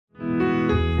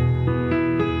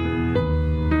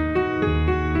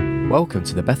Welcome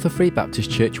to the Bethel Free Baptist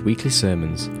Church weekly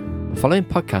sermons. The following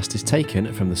podcast is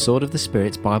taken from the Sword of the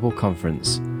Spirit Bible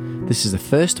Conference. This is the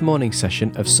first morning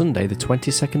session of Sunday the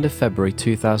 22nd of February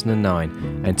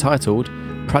 2009, entitled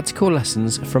Practical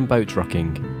Lessons from Boat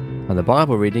Rocking. And the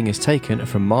Bible reading is taken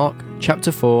from Mark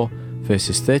chapter 4,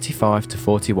 verses 35 to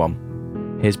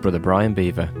 41. Here's Brother Brian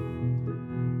Beaver.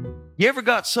 You ever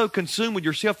got so consumed with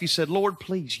yourself you said, Lord,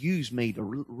 please use me to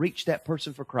reach that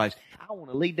person for Christ. I want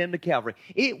to lead them to Calvary.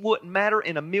 It wouldn't matter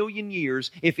in a million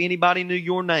years if anybody knew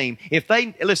your name. If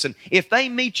they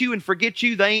meet you and forget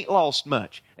you, they ain't lost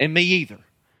much. And me either.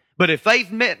 But if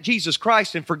they've met Jesus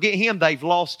Christ and forget Him, they've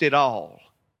lost it all.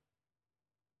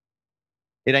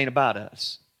 It ain't about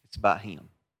us. It's about Him.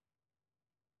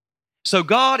 So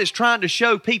God is trying to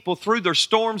show people through their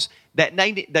storms that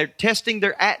they're testing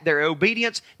their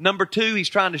obedience. Number two, He's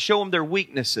trying to show them their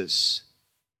weaknesses.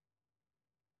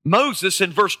 Moses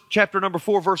in chapter number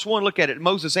 4, verse 1, look at it.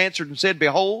 Moses answered and said,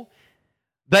 Behold,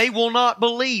 they will not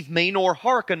believe me nor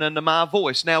hearken unto my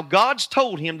voice. Now God's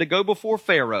told him to go before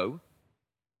Pharaoh.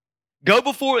 Go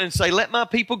before and say, let my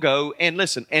people go, and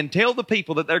listen, and tell the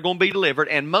people that they're going to be delivered.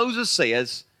 And Moses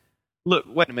says, look,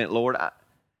 wait a minute, Lord.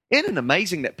 Isn't it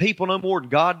amazing that people know more than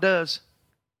God does?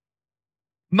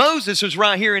 Moses is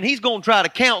right here, and he's going to try to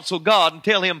counsel God and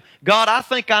tell Him, God, I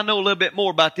think I know a little bit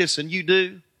more about this than you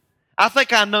do. I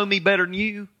think I know me better than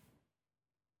you.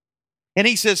 And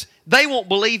he says, they won't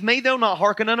believe me. They'll not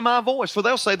hearken unto my voice, for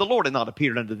they'll say, the Lord hath not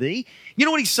appeared unto thee. You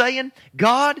know what he's saying?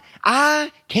 God,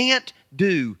 I can't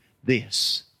do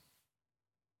this.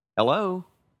 Hello?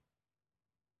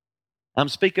 I'm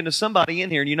speaking to somebody in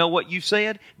here, and you know what you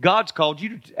said? God's called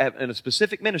you in a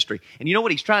specific ministry. And you know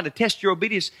what? He's trying to test your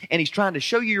obedience, and He's trying to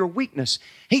show you your weakness.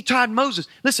 He tried Moses.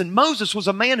 Listen, Moses was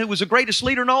a man who was the greatest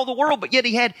leader in all the world, but yet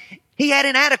he had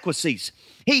inadequacies.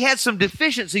 He had some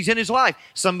deficiencies in his life.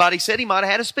 Somebody said he might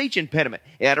have had a speech impediment.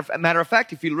 As a matter of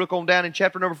fact, if you look on down in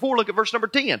chapter number 4, look at verse number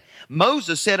 10.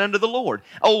 Moses said unto the Lord,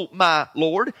 O my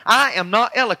Lord, I am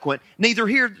not eloquent, neither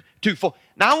heretofore.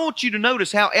 Now I want you to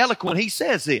notice how eloquent he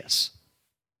says this.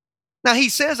 Now he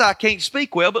says I can't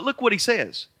speak well, but look what he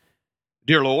says.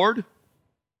 Dear Lord,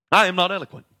 I am not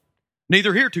eloquent,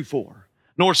 neither heretofore,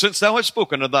 nor since thou hast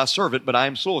spoken of thy servant, but I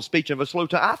am slow of speech and of a slow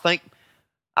tongue.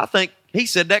 I think he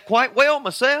said that quite well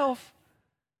myself.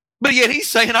 But yet he's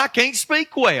saying I can't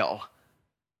speak well.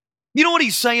 You know what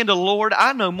he's saying to the Lord?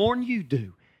 I know more than you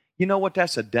do. You know what?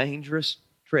 That's a dangerous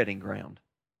treading ground.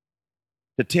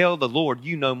 To tell the Lord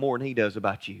you know more than He does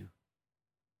about you.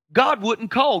 God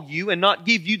wouldn't call you and not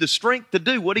give you the strength to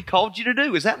do what He called you to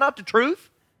do. Is that not the truth?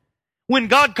 When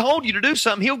God called you to do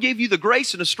something, He'll give you the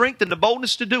grace and the strength and the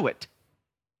boldness to do it.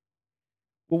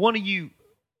 Well, one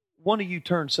of you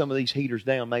turn some of these heaters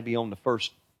down, maybe on the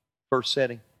first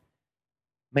setting.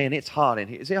 Man, it's hot in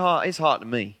here. Is it hot? It's hot to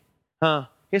me. Huh?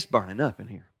 It's burning up in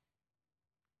here.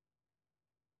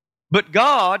 But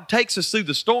God takes us through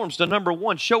the storms to, number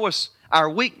one, show us our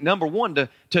weak. Number one,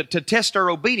 to test our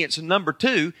obedience. And number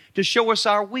two, to show us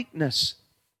our weakness.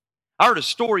 I heard a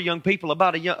story, young people,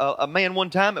 about a man one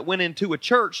time that went into a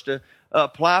church to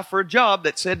apply for a job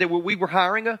that said that we were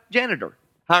hiring a janitor,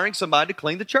 hiring somebody to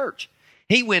clean the church.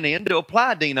 He went in to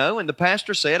apply, Dino, and the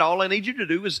pastor said, all I need you to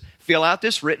do is fill out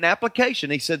this written application.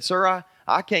 He said, sir,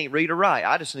 I can't read or write.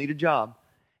 I just need a job.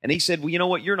 And he said, well, you know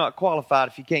what? You're not qualified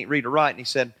if you can't read or write. And he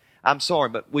said, I'm sorry,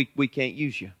 but we can't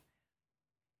use you.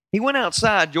 He went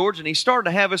outside, George, and he started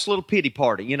to have this little pity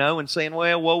party, and saying,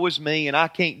 well, woe is me, and I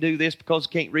can't do this because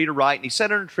I can't read or write. And he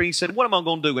sat under a tree and said, what am I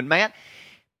going to do? And Matt,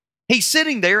 he's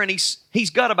sitting there, and he's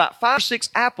got about 5 or 6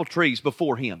 apple trees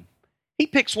before him. He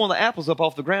picks one of the apples up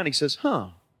off the ground. He says,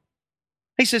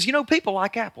 He says, people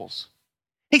like apples.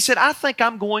 He said, I think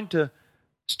I'm going to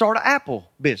start an apple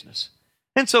business.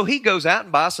 And so he goes out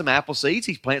and buys some apple seeds.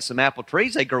 He plants some apple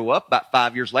trees. They grow up. About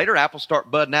 5 years later, apples start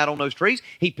budding out on those trees.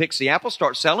 He picks the apples,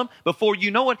 starts selling them. Before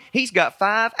you know it, he's got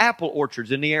 5 apple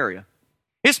orchards in the area.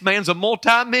 This man's a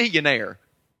multi-millionaire.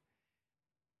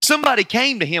 Somebody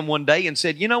came to him one day and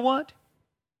said, you know what?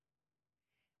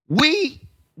 We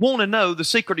want to know the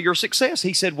secret of your success.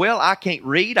 He said, well, I can't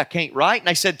read, I can't write. And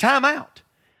they said, time out.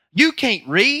 You can't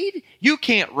read, you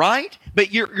can't write,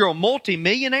 but you're a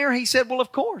multi-millionaire? He said, well,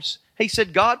 of course. He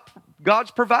said,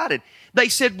 God's provided. They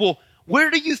said, well, where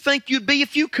do you think you'd be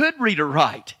if you could read or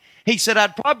write? He said,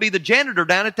 I'd probably be the janitor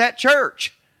down at that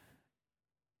church.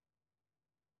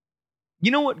 You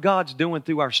know what God's doing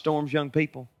through our storms, young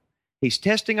people? He's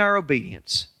testing our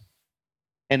obedience,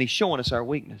 and He's showing us our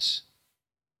weakness.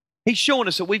 He's showing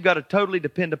us that we've got to totally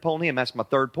depend upon Him. That's my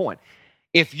third point.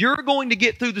 If you're going to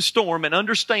get through the storm and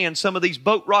understand some of these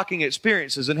boat rocking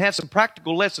experiences and have some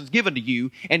practical lessons given to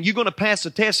you, and you're going to pass the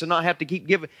test and not have to keep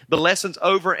giving the lessons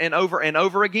over and over and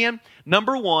over again,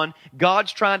 number one,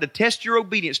 God's trying to test your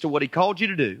obedience to what He called you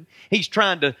to do. He's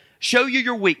trying to show you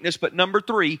your weakness, but number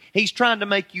three, He's trying to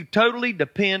make you totally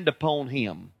depend upon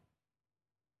Him.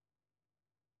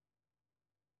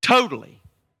 Totally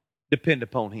depend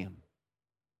upon Him.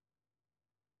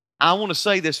 I want to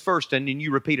say this first, and then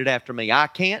you repeat it after me. I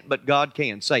can't, but God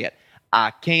can. Say it. I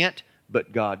can't,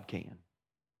 but God can.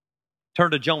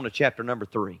 Turn to Jonah chapter number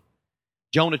 3.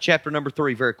 Jonah chapter number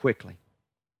 3 very quickly.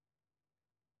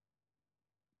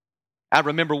 I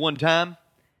remember one time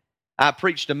I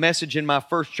preached a message in my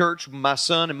first church when my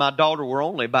son and my daughter were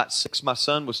only about 6. My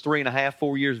son was 3.5,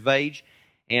 4 years of age.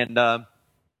 And I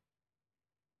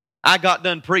got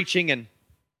done preaching, and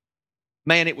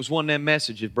man, it was one of them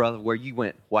messages, brother, where you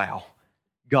went, wow,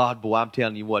 God, boy, I'm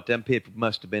telling you what, them people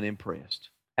must have been impressed.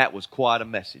 That was quite a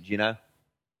message, you know.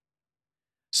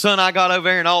 Son, I got over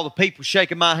there and all the people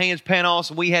shaking my hands, Panos,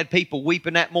 and we had people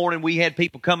weeping that morning. We had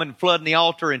people coming and flooding the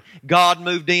altar, and God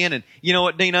moved in. And you know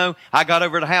what, Dino? I got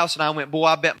over to the house and I went, boy,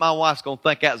 I bet my wife's going to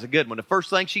think that was a good one. The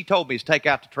first thing she told me is take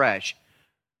out the trash.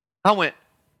 I went,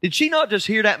 did she not just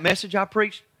hear that message I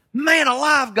preached? Man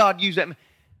alive, God used that.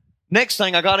 Next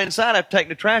thing, I got inside after taking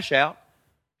the trash out.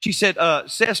 She said,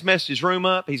 Seth's messed his room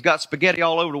up. He's got spaghetti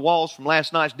all over the walls from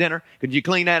last night's dinner. Could you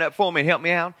clean that up for me and help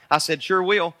me out? I said, sure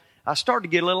will. I started to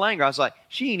get a little angry. I was like,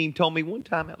 she ain't even told me one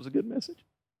time that was a good message.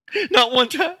 Not one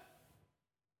time.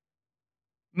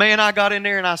 Man, I got in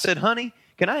there and I said, honey,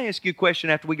 can I ask you a question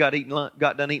after we got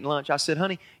done eating lunch? I said,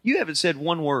 honey, you haven't said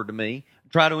one word to me,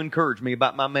 try to encourage me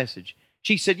about my message.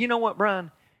 She said, you know what,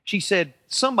 Brian? She said,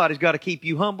 somebody's got to keep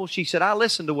you humble. She said, I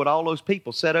listened to what all those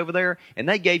people said over there, and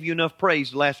they gave you enough praise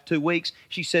the last 2 weeks.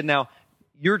 She said, now,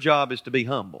 your job is to be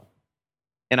humble.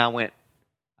 And I went,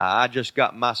 I just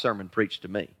got my sermon preached to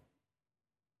me.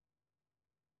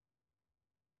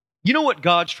 You know what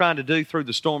God's trying to do through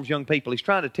the storms, young people? He's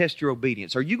trying to test your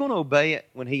obedience. Are you going to obey it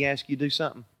when He asks you to do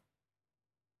something?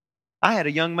 I had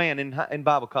a young man in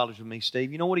Bible college with me,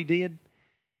 Steve. You know what he did?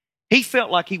 He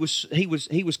felt like he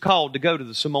was called to go to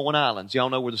the Samoan Islands. Y'all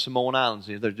know where the Samoan Islands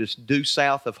is. They're just due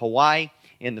south of Hawaii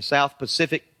in the South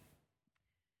Pacific.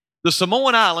 The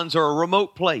Samoan Islands are a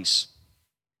remote place.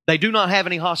 They do not have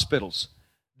any hospitals.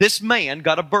 This man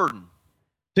got a burden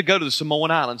to go to the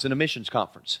Samoan Islands in a missions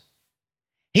conference.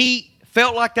 He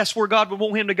felt like that's where God would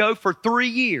want him to go. For 3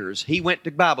 years, he went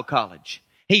to Bible college.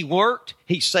 He worked.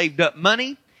 He saved up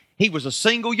money. He was a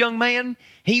single young man.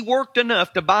 He worked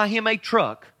enough to buy him a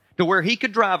truck to where he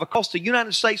could drive across the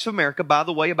United States of America, by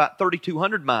the way, about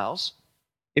 3,200 miles.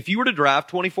 If you were to drive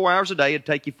 24 hours a day, it'd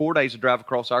take you 4 days to drive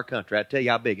across our country. I tell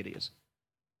you how big it is.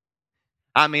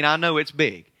 I mean, I know it's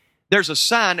big. There's a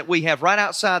sign that we have right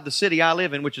outside the city I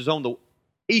live in, which is on the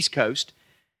East Coast,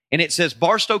 and it says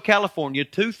Barstow, California,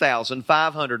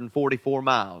 2,544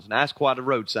 miles. Now, that's quite a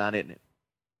road sign, isn't it?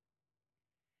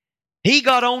 He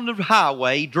got on the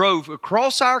highway, drove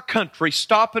across our country,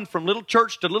 stopping from little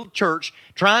church to little church,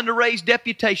 trying to raise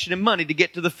deputation and money to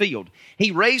get to the field.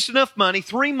 He raised enough money.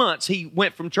 3 months he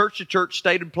went from church to church,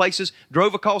 stayed in places,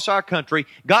 drove across our country,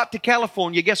 got to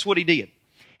California. Guess what he did?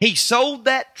 He sold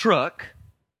that truck,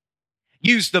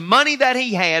 used the money that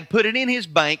he had, put it in his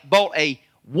bank, bought a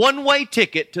one-way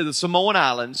ticket to the Samoan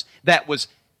Islands. That was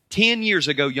 10 years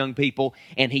ago, young people,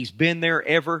 and he's been there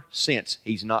ever since.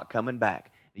 He's not coming back.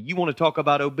 You want to talk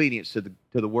about obedience to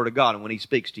the Word of God and when He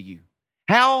speaks to you.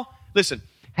 How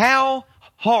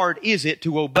hard is it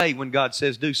to obey when God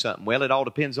says do something? Well, it all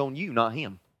depends on you, not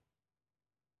Him.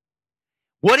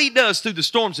 What He does through the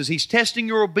storms is He's testing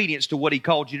your obedience to what He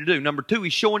called you to do. Number 2,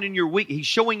 He's showing you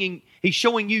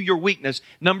your weakness.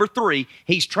 Number 3,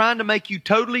 He's trying to make you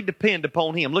totally depend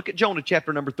upon Him. Look at Jonah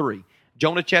chapter number 3.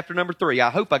 Jonah chapter number 3. I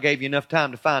hope I gave you enough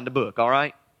time to find the book, all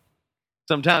right?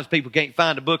 Sometimes people can't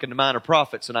find a book in the Minor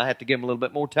Prophets, and I have to give them a little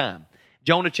bit more time.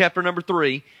 Jonah chapter number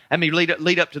 3. Let me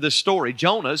lead up to this story.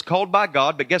 Jonah is called by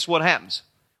God, but guess what happens?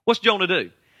 What's Jonah do?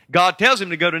 God tells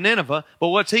him to go to Nineveh, but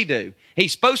what's he do?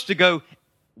 He's supposed to go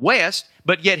west,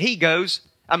 but yet he goes,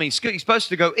 he's supposed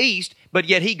to go east, but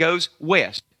yet he goes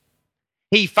west.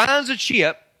 He finds a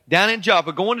ship down in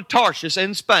Joppa going to Tarshish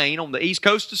in Spain, on the east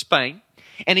coast of Spain.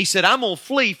 And he said, I'm going to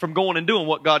flee from going and doing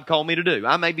what God called me to do.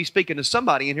 I may be speaking to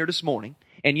somebody in here this morning,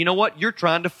 and you know what? You're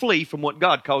trying to flee from what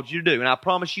God called you to do. And I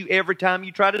promise you, every time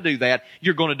you try to do that,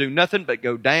 you're going to do nothing but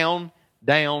go down,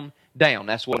 down, down.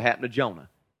 That's what happened to Jonah.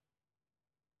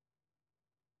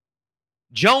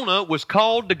 Jonah was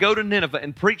called to go to Nineveh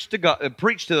and preach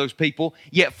to those people,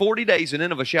 yet 40 days and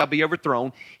Nineveh shall be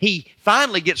overthrown. He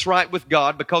finally gets right with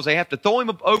God because they have to throw him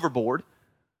overboard.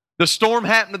 The storm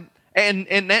happened, and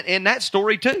that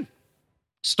story too.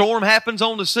 Storm happens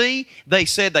on the sea. They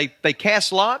said they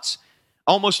cast lots,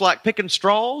 almost like picking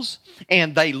straws,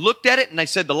 and they looked at it and they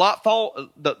said the lot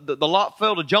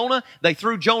fell to Jonah. They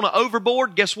threw Jonah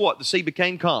overboard. Guess what? The sea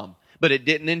became calm, but it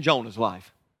didn't in Jonah's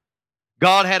life.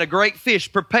 God had a great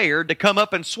fish prepared to come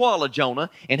up and swallow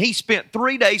Jonah, and he spent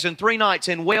 3 days and 3 nights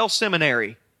in Whale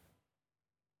Seminary.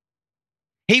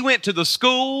 He went to the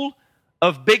school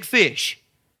of big fish,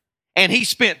 and he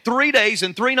spent 3 days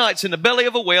and 3 nights in the belly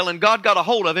of a whale, and God got a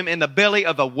hold of him in the belly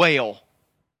of a whale.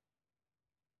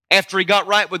 After he got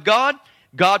right with God,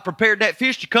 God prepared that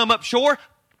fish to come up shore.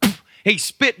 He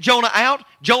spit Jonah out.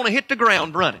 Jonah hit the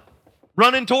ground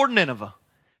running toward Nineveh.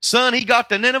 Son, he got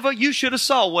to Nineveh. You should have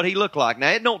saw what he looked like.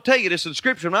 Now, it don't tell you this in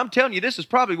Scripture, but I'm telling you, this is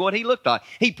probably what he looked like.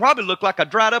 He probably looked like a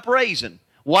dried up raisin,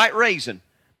 white raisin.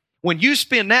 When you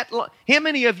spend that, how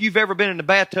many of you have ever been in the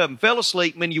bathtub and fell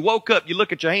asleep, and when you woke up, you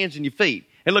look at your hands and your feet?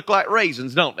 They look like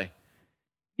raisins, don't they? Can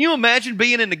you imagine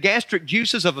being in the gastric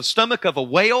juices of a stomach of a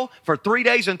whale for 3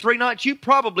 days and 3 nights? You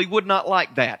probably would not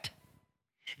like that.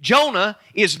 Jonah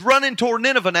is running toward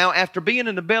Nineveh now after being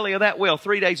in the belly of that whale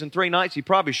 3 days and 3 nights. He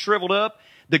probably shriveled up.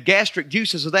 The gastric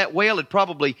juices of that whale had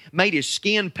probably made his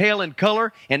skin pale in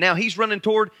color, and now he's running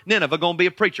toward Nineveh, going to be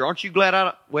a preacher. Aren't you glad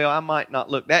I might not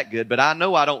look that good, but I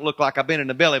know I don't look like I've been in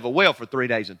the belly of a whale for 3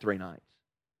 days and 3 nights.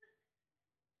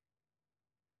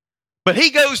 But he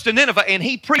goes to Nineveh and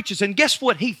he preaches, and guess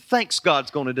what he thinks God's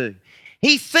going to do?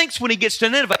 He thinks when he gets to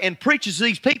Nineveh and preaches to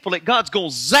these people that God's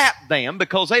going to zap them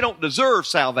because they don't deserve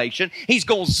salvation. He's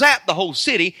going to zap the whole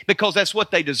city because that's what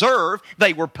they deserve.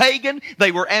 They were pagan,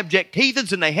 they were abject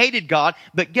heathens, and they hated God.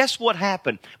 But guess what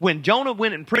happened? When Jonah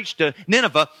went and preached to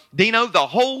Nineveh, do you know the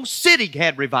whole city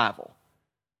had revival?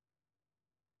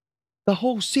 The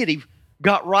whole city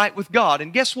got right with God.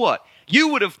 And guess what? You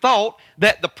would have thought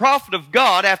that the prophet of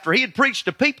God, after he had preached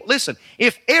to people, listen,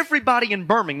 if everybody in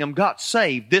Birmingham got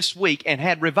saved this week and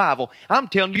had revival, I'm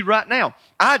telling you right now,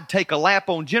 I'd take a lap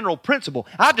on general principle.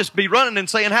 I'd just be running and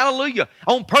saying hallelujah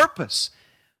on purpose.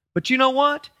 But you know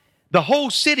what? The whole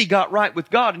city got right with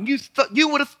God. And you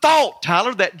would have thought,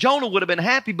 Tyler, that Jonah would have been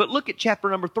happy. But look at chapter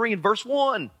number 3 and verse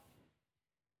 1.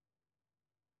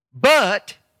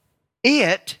 But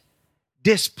it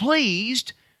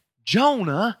displeased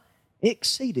Jonah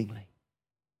exceedingly.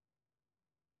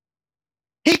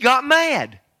 He got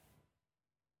mad.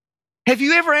 Have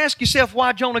you ever asked yourself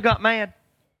why Jonah got mad?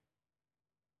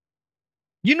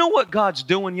 You know what God's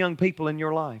doing, young people, in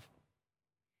your life?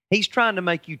 He's trying to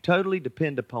make you totally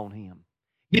depend upon Him.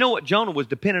 You know what? Jonah was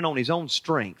dependent on his own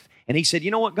strength. And he said, you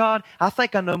know what, God? I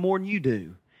think I know more than you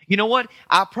do. You know what?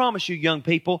 I promise you, young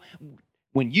people,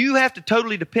 when you have to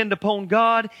totally depend upon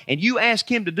God and you ask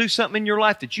Him to do something in your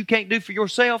life that you can't do for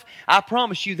yourself, I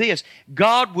promise you this,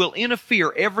 God will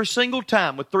interfere every single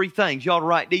time with 3 things. You ought to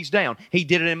write these down. He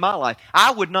did it in my life.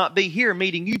 I would not be here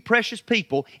meeting you precious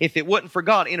people if it wasn't for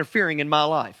God interfering in my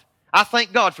life. I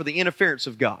thank God for the interference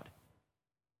of God.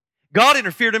 God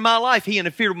interfered in my life. He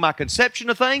interfered with my conception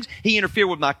of things. He interfered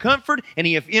with my comfort, and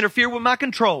He interfered with my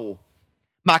control.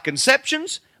 My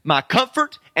conceptions, my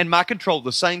comfort, and my control,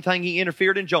 the same thing He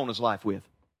interfered in Jonah's life with.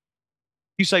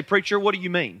 You say, preacher, what do you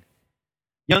mean?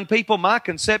 Young people, my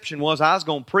conception was I was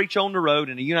going to preach on the road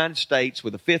in the United States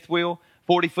with a 5th wheel,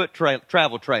 40-foot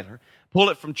travel trailer, pull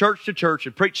it from church to church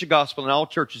and preach the gospel in all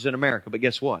churches in America. But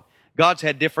guess what? God's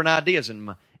had different ideas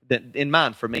in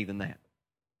mind for me than that.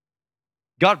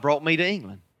 God brought me to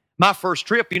England. My first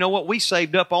trip, you know what? We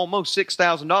saved up almost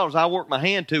 $6,000. I worked my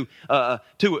hand to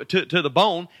the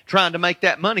bone trying to make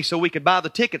that money so we could buy the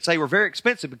tickets. They were very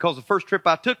expensive because the first trip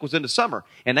I took was in the summer.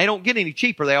 And they don't get any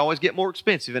cheaper. They always get more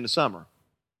expensive in the summer.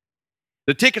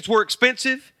 The tickets were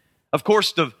expensive. Of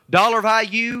course, the dollar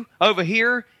value over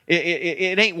here,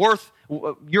 it ain't worth,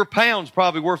 your pound's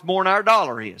probably worth more than our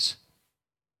dollar is.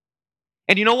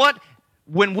 And you know what?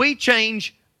 When we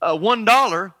change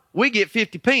 $1, we get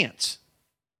 50 pence.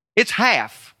 It's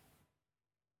half.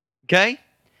 Okay?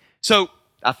 So,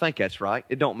 I think that's right.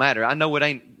 It don't matter. I know it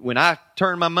ain't, when I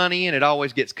turn my money in, it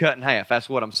always gets cut in half. That's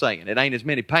what I'm saying. It ain't as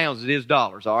many pounds as it is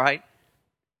dollars, all right?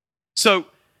 So,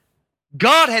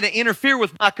 God had to interfere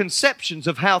with my conceptions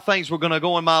of how things were going to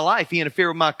go in my life. He interfered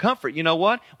with my comfort. You know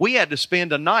what? We had to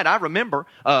spend a night. I remember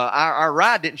our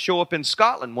ride didn't show up in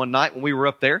Scotland one night when we were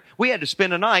up there. We had to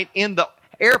spend a night in the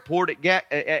airport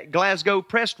at Glasgow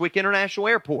Prestwick International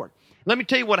Airport. Let me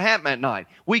tell you what happened that night.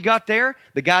 We got there.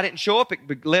 The guy didn't show up at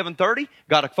 11:30.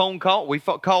 Got a phone call. We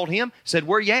called him, said,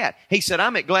 where you at? He said,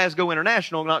 I'm at Glasgow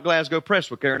International, not Glasgow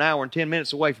Prestwick. They're an hour and 10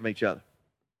 minutes away from each other.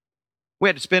 We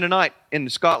had to spend a night in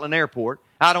the Scotland airport.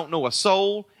 I don't know a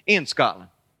soul in Scotland.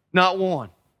 Not one.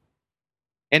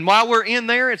 And while we're in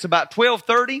there, it's about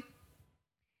 12:30.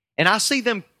 And I see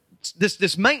them,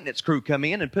 this maintenance crew come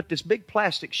in and put this big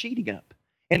plastic sheeting up.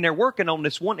 And they're working on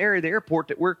this one area of the airport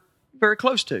that we're very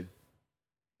close to.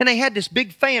 And they had this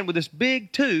big fan with this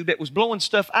big tube that was blowing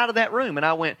stuff out of that room. And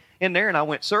I went in there and I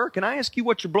went, sir, can I ask you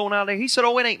what you're blowing out of there? He said,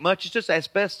 oh, it ain't much. It's just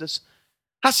asbestos.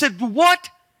 I said, what?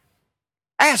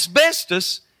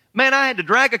 Asbestos? Man, I had to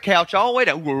drag a couch all the way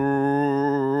down.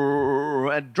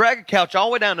 I had to drag a couch all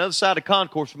the way down the other side of the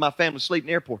concourse for my family to sleep in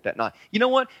the airport that night. You know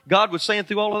what? God was saying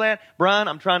through all of that, Brian,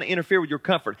 I'm trying to interfere with your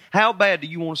comfort. How bad do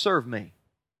you want to serve me?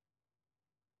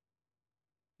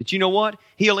 But you know what?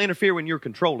 He'll interfere when you're in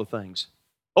control of things.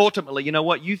 Ultimately, you know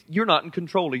what? You're not in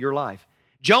control of your life.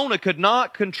 Jonah could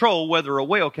not control whether a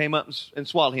whale came up and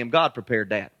swallowed him. God prepared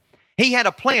that. He had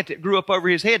a plant that grew up over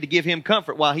his head to give him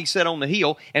comfort while he sat on the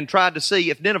hill and tried to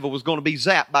see if Nineveh was going to be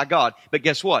zapped by God. But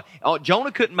guess what?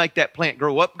 Jonah couldn't make that plant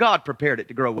grow up. God prepared it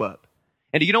to grow up.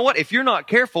 And you know what? If you're not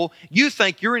careful, you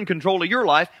think you're in control of your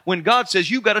life when God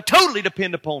says you've got to totally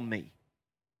depend upon me.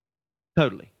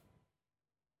 Totally.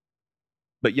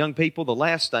 But young people, the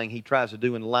last thing he tries to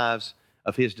do in the lives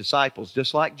of his disciples,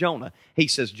 just like Jonah, he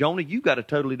says, Jonah, you've got to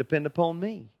totally depend upon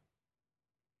me.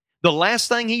 The last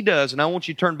thing he does, and I want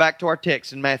you to turn back to our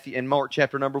text in Mark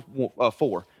chapter number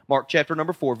 4. Mark chapter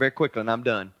number 4, very quickly, and I'm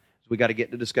done. So we got to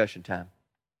get to discussion time.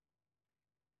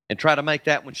 And try to make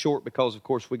that one short because, of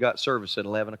course, we got service at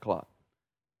 11 o'clock.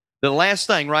 The last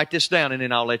thing, write this down, and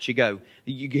then I'll let you go.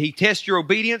 He tests your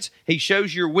obedience, he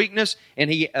shows your weakness,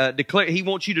 and he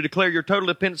wants you to declare your total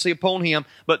dependency upon him.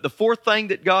 But the fourth thing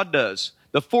that God does,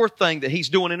 the fourth thing that he's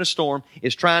doing in a storm,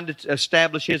 is trying to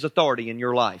establish his authority in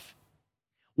your life.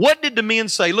 What did the men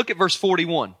say? Look at verse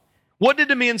 41. What did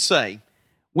the men say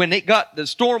when the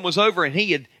storm was over and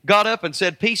he had got up and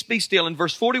said, peace be still? In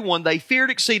verse 41, they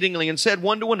feared exceedingly and said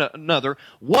one to another,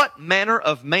 what manner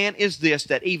of man is this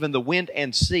that even the wind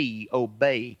and sea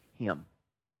obey him?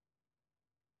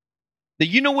 Do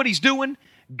you know what he's doing?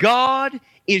 God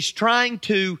is trying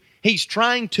to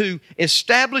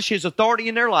establish his authority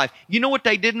in their life. You know what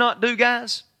they did not do,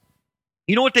 guys?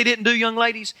 You know what they didn't do, young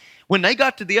ladies? When they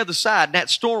got to the other side and that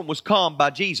storm was calmed by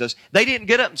Jesus, they didn't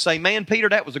get up and say, man, Peter,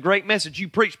 that was a great message you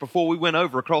preached before we went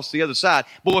over across the other side.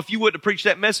 Boy, if you wouldn't have preached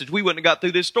that message, we wouldn't have got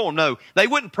through this storm. No, they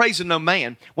wouldn't praise no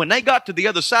man. When they got to the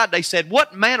other side, they said,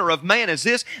 what manner of man is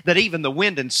this that even the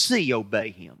wind and sea obey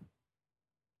him?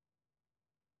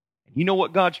 You know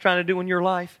what God's trying to do in your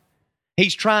life?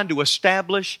 He's trying to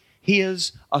establish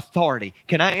his authority.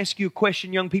 Can I ask you a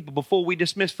question, young people, before we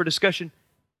dismiss for discussion?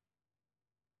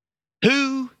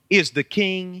 Who is the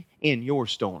king in your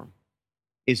storm?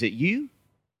 Is it you?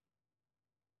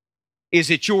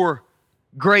 Is it your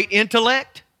great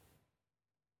intellect?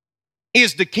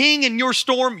 Is the king in your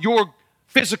storm your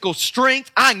physical strength?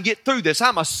 I can get through this.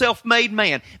 I'm a self-made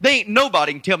man. There ain't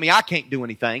nobody can tell me I can't do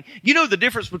anything. You know the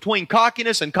difference between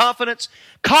cockiness and confidence?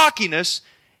 Cockiness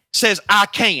says I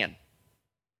can.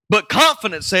 But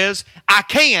confidence says I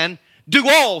can do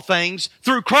all things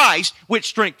through Christ which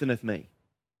strengtheneth me.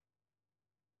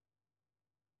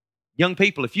 Young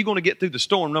people, if you're going to get through the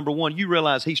storm, number one, you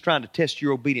realize he's trying to test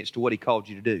your obedience to what he called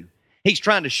you to do. He's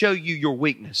trying to show you your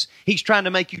weakness. He's trying to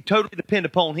make you totally depend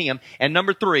upon him. And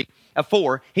number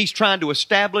 4, he's trying to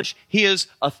establish his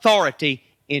authority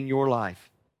in your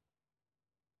life.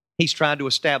 He's trying to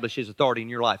establish his authority in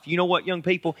your life. You know what, young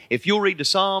people? If you'll read the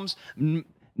Psalms, 9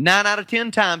 out of 10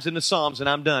 times in the Psalms, and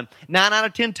I'm done, 9 out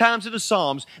of 10 times in the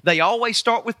Psalms, they always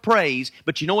start with praise,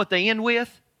 but you know what they end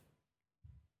with?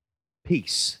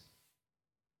 Peace.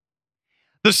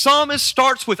 The psalmist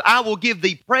starts with, I will give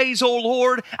thee praise, O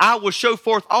Lord. I will show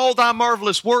forth all thy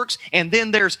marvelous works. And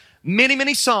then there's many,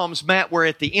 many psalms, Matt, where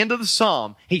at the end of the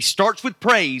psalm, he starts with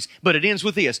praise, but it ends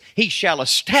with this. He shall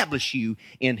establish you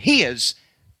in his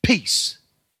peace.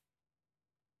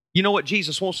 You know what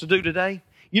Jesus wants to do today?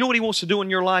 You know what he wants to do in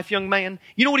your life, young man?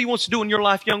 You know what he wants to do in your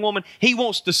life, young woman? He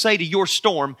wants to say to your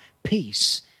storm,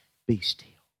 peace, be still.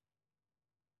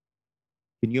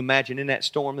 Can you imagine in that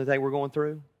storm that they were going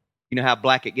through? You know how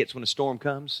black it gets when a storm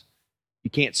comes?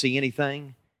 You can't see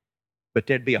anything, but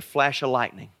there'd be a flash of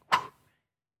lightning.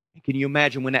 Can you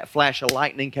imagine when that flash of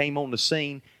lightning came on the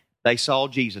scene? They saw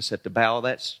Jesus at the bow of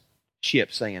that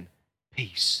ship saying,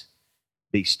 peace,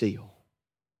 be still.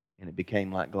 And it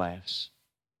became like glass.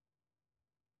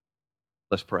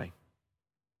 Let's pray.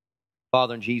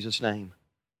 Father, in Jesus' name,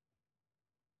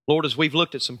 Lord, as we've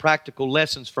looked at some practical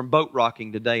lessons from boat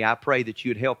rocking today, I pray that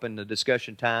you'd help in the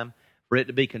discussion time for it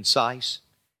to be concise.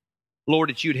 Lord,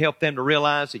 that you'd help them to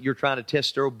realize that you're trying to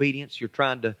test their obedience. You're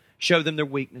trying to show them their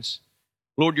weakness.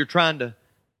 Lord, you're trying to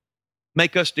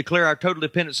make us declare our total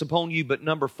dependence upon you. But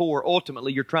number 4,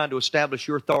 ultimately, you're trying to establish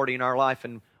your authority in our life.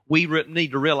 And we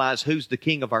need to realize who's the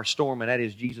king of our storm, and that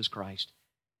is Jesus Christ.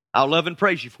 I'll love and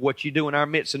praise you for what you do in our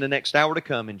midst in the next hour to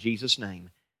come. In Jesus' name,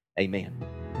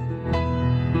 amen.